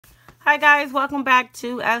Hi guys, welcome back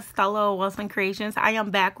to Estella Wilson Creations. I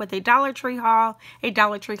am back with a Dollar Tree haul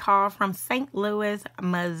from St. Louis,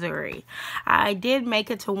 Missouri. I did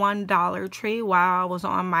make it to one Dollar Tree while I was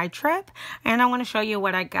on my trip, and I want to show you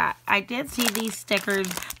what I got. I did see these stickers.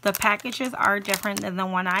 The packages are different than the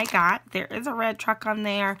one I got. There is a red truck on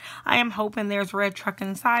there. I am hoping there's a red truck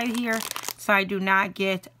inside here, so I do not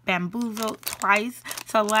get bamboozled twice.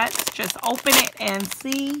 So let's just open it and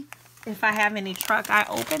see if I have any truck. I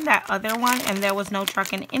opened that other one and there was no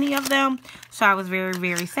truck in any of them, so I was very,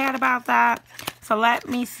 very sad about that. So let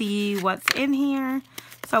me see what's in here.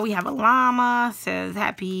 So we have a llama, says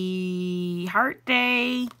Happy Heart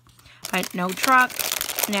Day, but no truck.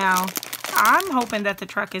 Now I'm hoping that the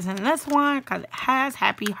truck is in this one because it has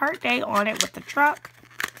Happy Heart Day on it with the truck.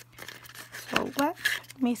 So let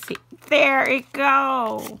me see. There it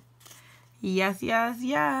go. Yes, yes,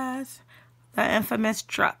 yes. The infamous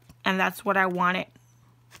truck. And that's what I wanted.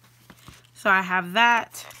 So I have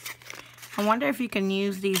that. I wonder if you can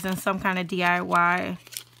use these in some kind of DIY.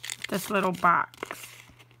 This little box.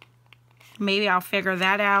 Maybe I'll figure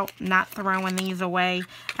that out. Not throwing these away.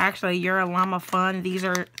 Actually, you're a llama fun.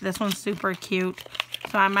 This one's super cute.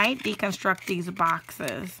 So I might deconstruct these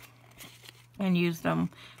boxes and use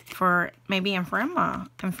them for maybe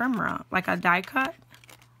ephemera, like a die cut.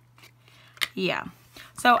 Yeah.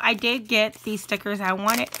 So I did get these stickers I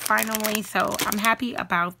wanted finally, so I'm happy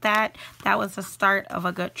about that. That was the start of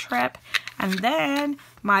a good trip. And then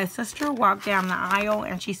my sister walked down the aisle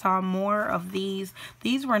and she saw more of these.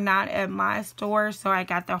 These were not at my store, so I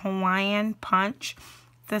got the Hawaiian Punch.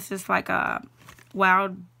 This is like a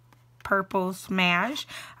wild purple smash.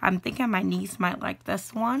 I'm thinking my niece might like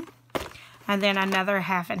this one. And then another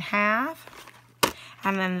half and half.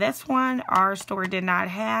 And then this one, our store did not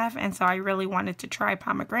have, and so I really wanted to try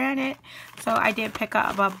pomegranate. So I did pick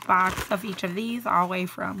up a box of each of these all the way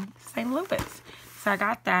from St. Louis. So I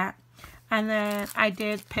got that. And then I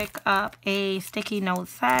did pick up a sticky note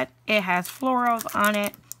set. It has florals on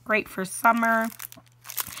it, great for summer.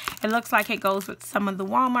 It looks like it goes with some of the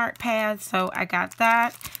Walmart pads, so I got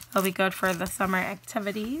that. It'll be good for the summer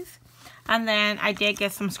activities. And then I did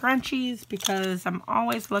get some scrunchies because I'm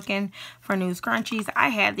always looking for new scrunchies. I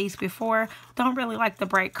had these before. Don't really like the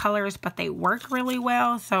bright colors, but they work really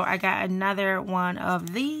well. So I got another one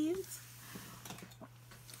of these.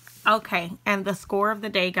 Okay, and the score of the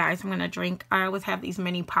day, guys, I'm going to drink. I always have these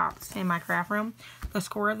mini pops in my craft room. The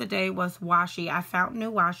score of the day was washi. I found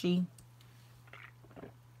new washi.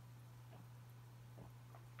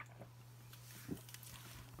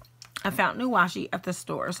 I found new washi at the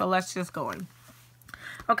store, so let's just go in.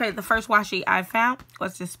 Okay, the first washi I found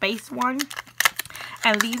was the space one,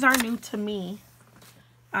 and these are new to me.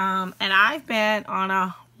 And I've been on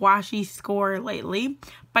a washi score lately,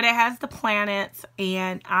 but it has the planets,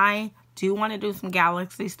 and I do want to do some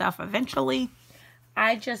galaxy stuff eventually.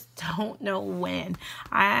 I just don't know when.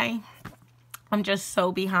 I'm just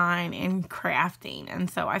so behind in crafting, and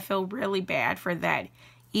so I feel really bad for that,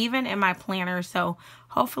 even in my planner. So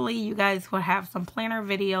hopefully you guys will have some planner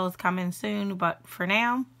videos coming soon, but for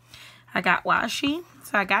now I got washi,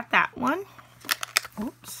 so I got that one.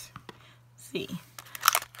 Oops. See.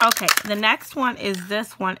 Okay, the next one is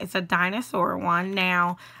this one. It's a dinosaur one.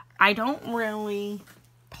 Now I don't really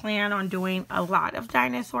plan on doing a lot of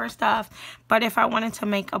dinosaur stuff, but if I wanted to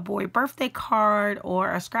make a boy birthday card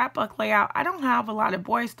or a scrapbook layout, I don't have a lot of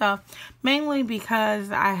boy stuff, mainly because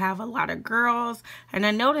I have a lot of girls. And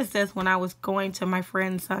I noticed this when I was going to my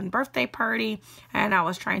friend's son's birthday party and I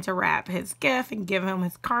was trying to wrap his gift and give him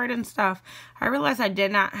his card and stuff. I realized I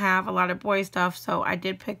did not have a lot of boy stuff, so I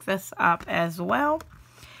did pick this up as well.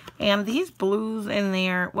 And these blues in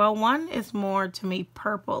there, well, one is more to me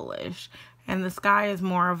purplish, and the sky is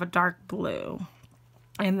more of a dark blue.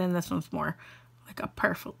 And then this one's more like a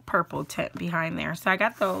purple tint behind there. So I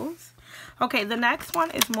got those. Okay, the next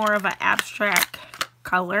one is more of an abstract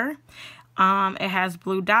color. It has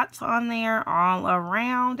blue dots on there all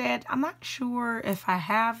around it. I'm not sure if I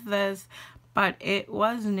have this, but it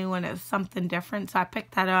was new and it's something different, so I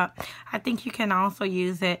picked that up. I think you can also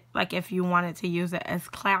use it, like if you wanted to use it as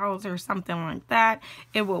clouds or something like that,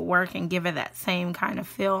 it will work and give it that same kind of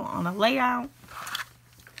feel on a layout.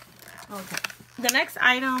 Okay. The next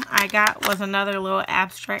item I got was another little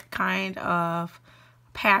abstract kind of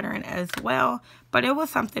pattern as well, but it was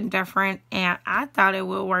something different and I thought it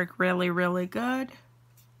would work really, really good.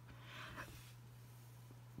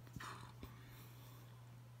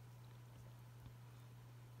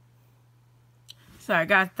 So I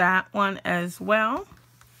got that one as well.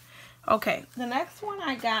 Okay, the next one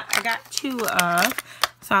I got two of.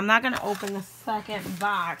 So I'm not going to open the second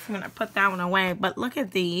box. I'm going to put that one away. But look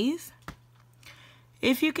at these.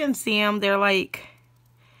 If you can see them, they're like,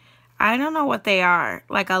 I don't know what they are.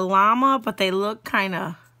 Like a llama, but they look kind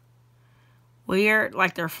of weird,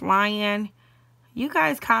 like they're flying. You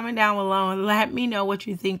guys comment down below and let me know what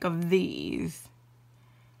you think of these.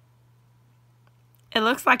 It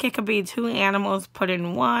looks like it could be two animals put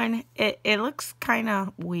in one. It looks kind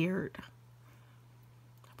of weird.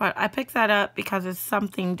 But I picked that up because it's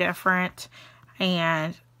something different.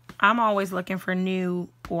 And I'm always looking for new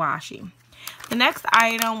washi. The next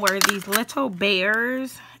item were these little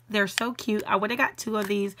bears. They're so cute. I would have got 2 of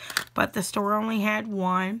these, but the store only had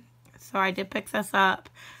 1. So I did pick this up.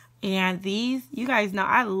 And these, you guys know,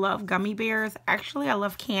 I love gummy bears. Actually, I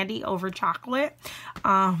love candy over chocolate.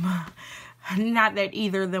 Not that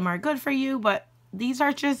either of them are good for you, but these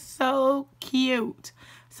are just so cute.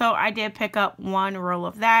 So I did pick up 1 roll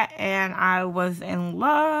of that, and I was in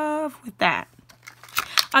love with that.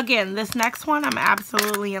 Again, this next one I'm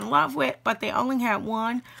absolutely in love with, but they only had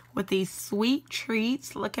 1 with these sweet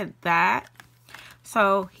treats. Look at that.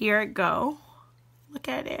 So here it go. Look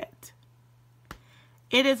at it.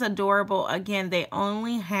 It is adorable. Again, they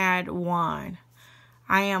only had 1.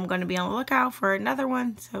 I am going to be on the lookout for another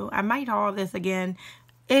one, so I might haul this again.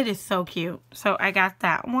 It is so cute. So I got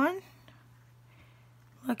that one.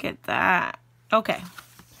 Look at that. Okay.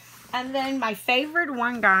 And then my favorite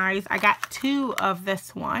one, guys, I got 2 of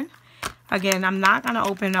this one. Again, I'm not going to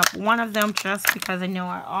open up one of them just because I know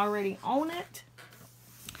I already own it.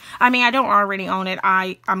 I mean, I don't already own it.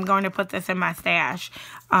 I'm going to put this in my stash.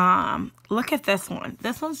 Look at this one.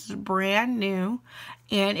 This one's brand new.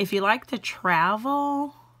 And if you like to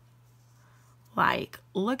travel, like,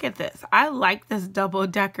 look at this. I like this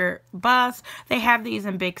double-decker bus. They have these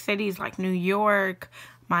in big cities like New York,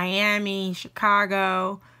 Miami,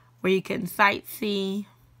 Chicago, where you can sightsee.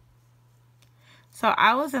 So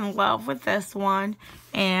I was in love with this one,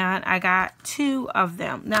 and I got 2 of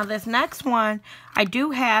them. Now this next one I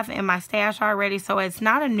do have in my stash already, so it's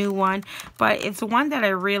not a new one, but it's one that I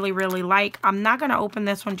really, really like. I'm not going to open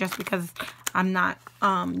this one just because I'm not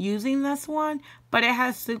using this one, but it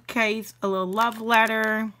has suitcase, a little love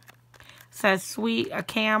letter, says sweet, a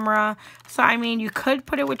camera. So I mean, you could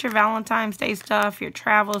put it with your Valentine's Day stuff, your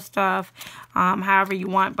travel stuff, however you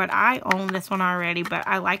want, but I own this one already, but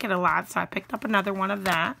I like it a lot, so I picked up another one of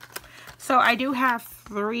that. So I do have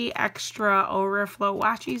 3 extra overflow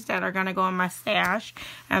washis that are going to go in my stash,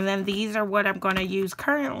 and then these are what I'm going to use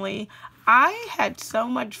currently. I had so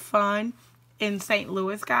much fun in St.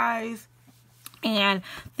 Louis, guys. And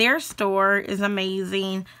their store is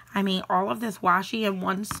amazing. I mean, all of this washi in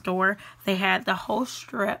one store. They had the whole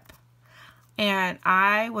strip. And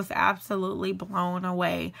I was absolutely blown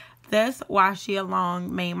away. This washi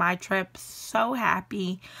alone made my trip so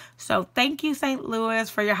happy. So thank you, St. Louis,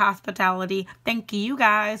 for your hospitality. Thank you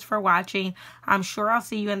guys for watching. I'm sure I'll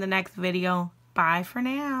see you in the next video. Bye for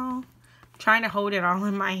now. I'm trying to hold it all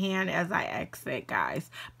in my hand as I exit, guys.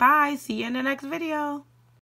 Bye. See you in the next video.